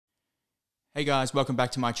Hey guys, welcome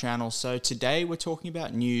back to my channel. So today we're talking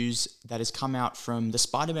about news that has come out from the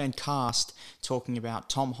Spider-Man cast talking about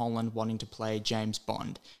Tom Holland wanting to play James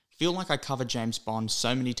Bond. I feel like I covered James Bond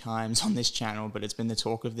so many times on this channel, but it's been the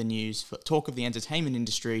talk of the news, talk of the entertainment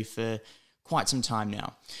industry for quite some time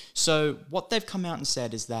now. So what they've come out and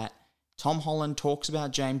said is that Tom Holland talks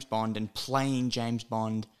about James Bond and playing James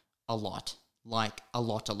Bond a lot, like a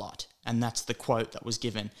lot. And that's the quote that was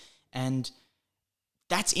given. And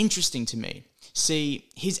that's interesting to me. See,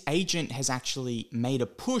 his agent has actually made a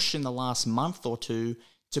push in the last month or two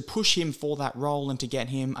to push him for that role and to get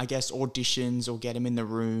him, I guess, auditions or get him in the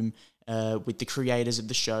room with the creators of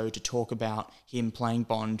the show to talk about him playing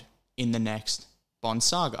Bond in the next Bond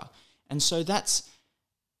saga. And so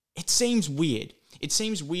it seems weird. It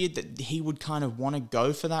seems weird that he would kind of want to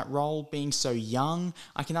go for that role being so young.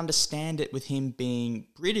 I can understand it with him being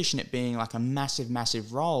British and it being like a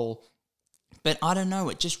massive role. But I don't know,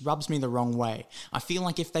 it just rubs me the wrong way. I feel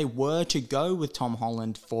like if they were to go with Tom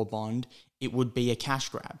Holland for Bond, it would be a cash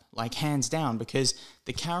grab, like hands down, because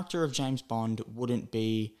the character of James Bond wouldn't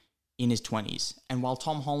be in his 20s. And while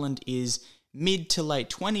Tom Holland is mid to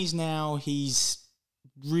late 20s now, he's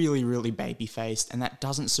really baby-faced, and that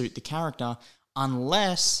doesn't suit the character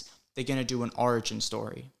unless they're going to do an origin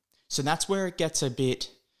story. So that's where it gets a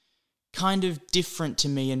bit kind of different to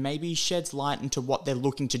me and maybe sheds light into what they're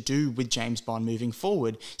looking to do with James Bond moving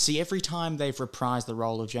forward. See, every time they've reprised the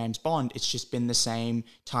role of James Bond, it's just been the same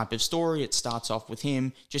type of story. It starts off with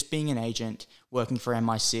him just being an agent, working for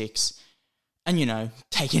MI6, and, you know,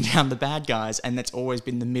 taking down the bad guys, and that's always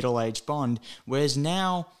been the middle-aged Bond. Whereas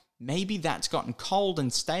now, maybe that's gotten cold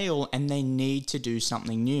and stale and they need to do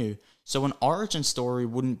something new. So an origin story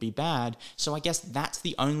wouldn't be bad, so I guess that's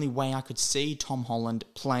the only way I could see Tom Holland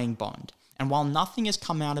playing Bond. And while nothing has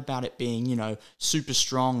come out about it being, you know, super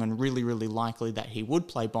strong and really likely that he would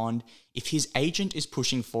play Bond, if his agent is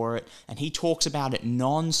pushing for it and he talks about it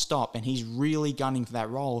non-stop and he's really gunning for that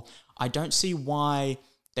role, I don't see why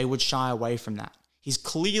they would shy away from that. He's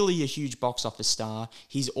clearly a huge box office star.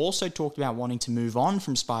 He's also talked about wanting to move on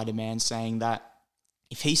from Spider-Man, saying that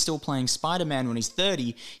if he's still playing Spider-Man when he's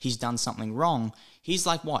 30, he's done something wrong. He's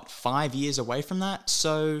like, what, 5 years away from that?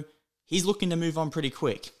 So he's looking to move on pretty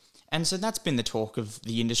quick. And so that's been the talk of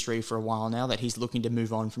the industry for a while now, that he's looking to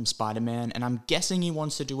move on from Spider-Man, and I'm guessing he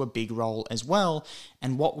wants to do a big role as well.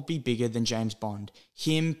 And what would be bigger than James Bond?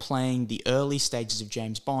 Him playing the early stages of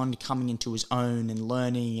James Bond, coming into his own and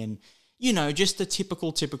learning and, you know, just the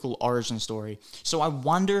typical origin story. So I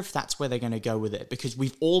wonder if that's where they're going to go with it, because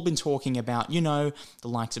we've all been talking about, you know, the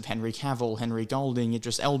likes of Henry Cavill, Henry Golding,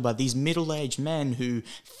 Idris Elba, these middle-aged men who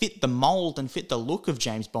fit the mold and fit the look of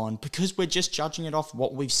James Bond, because we're just judging it off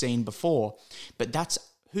what we've seen before. But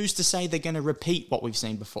who's to say they're going to repeat what we've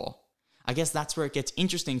seen before? I guess that's where it gets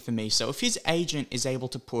interesting for me. So if his agent is able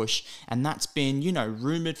to push, and that's been, you know,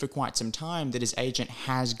 rumored for quite some time that his agent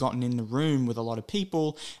has gotten in the room with a lot of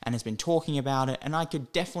people and has been talking about it, and I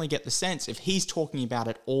could definitely get the sense if he's talking about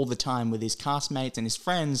it all the time with his castmates and his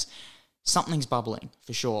friends, something's bubbling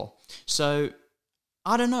for sure. So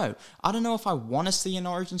I don't know. I don't know if I want to see an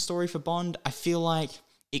origin story for Bond. I feel like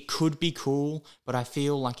it could be cool, but I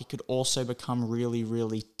feel like it could also become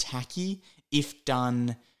really tacky if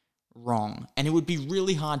done wrong, and it would be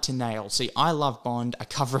really hard to nail. See, I love Bond. I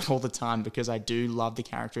cover it all the time because I do love the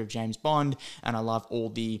character of James Bond, and I love all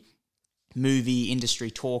the movie industry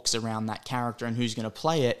talks around that character and who's going to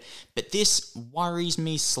play it, but this worries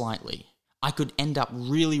me slightly. I could end up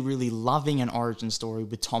really loving an origin story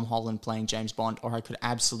with Tom Holland playing James Bond, or I could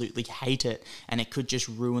absolutely hate it, and it could just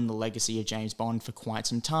ruin the legacy of James Bond for quite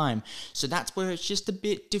some time. So that's where it's just a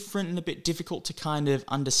bit different and a bit difficult to kind of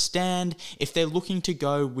understand. If they're looking to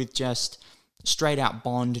go with just straight out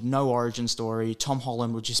Bond, no origin story, Tom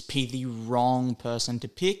Holland would just be the wrong person to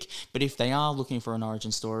pick. But if they are looking for an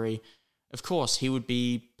origin story, of course, he would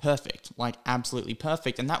be perfect, like absolutely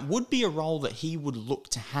perfect. And that would be a role that he would look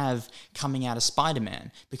to have coming out of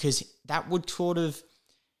Spider-Man, because that would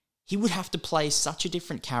he would have to play such a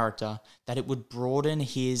different character that it would broaden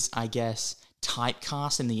his, I guess,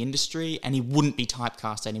 typecast in the industry, and he wouldn't be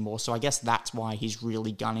typecast anymore. So I guess that's why he's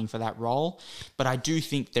really gunning for that role. But I do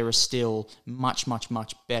think there are still much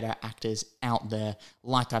better actors out there,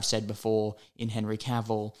 like I've said before, in Henry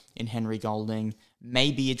Cavill, in Henry Golding,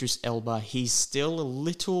 maybe Idris Elba. He's still a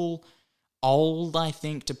little old, I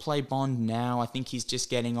think, to play Bond now. I think he's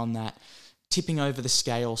just getting on that, tipping over the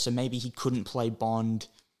scale, so maybe he couldn't play Bond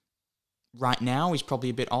right now. He's probably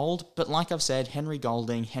a bit old, but like I've said, Henry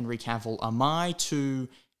Golding, Henry Cavill are my two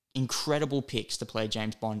incredible picks to play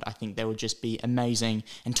James Bond. I think they would just be amazing.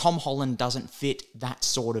 And Tom Holland doesn't fit that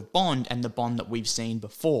sort of Bond and the Bond that we've seen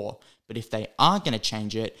before. But if they are going to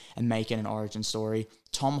change it and make it an origin story,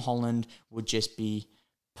 Tom Holland would just be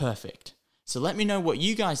perfect. So let me know what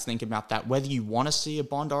you guys think about that, whether you want to see a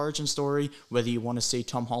Bond origin story, whether you want to see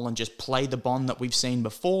Tom Holland just play the Bond that we've seen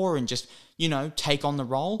before and just, you know, take on the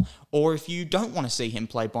role, or if you don't want to see him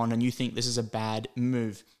play Bond and you think this is a bad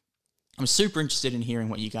move. I'm super interested in hearing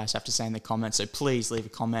what you guys have to say in the comments, so please leave a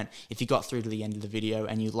comment. If you got through to the end of the video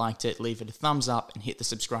and you liked it, leave it a thumbs up and hit the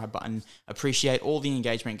subscribe button. Appreciate all the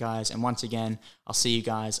engagement, guys, and once again, I'll see you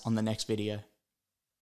guys on the next video.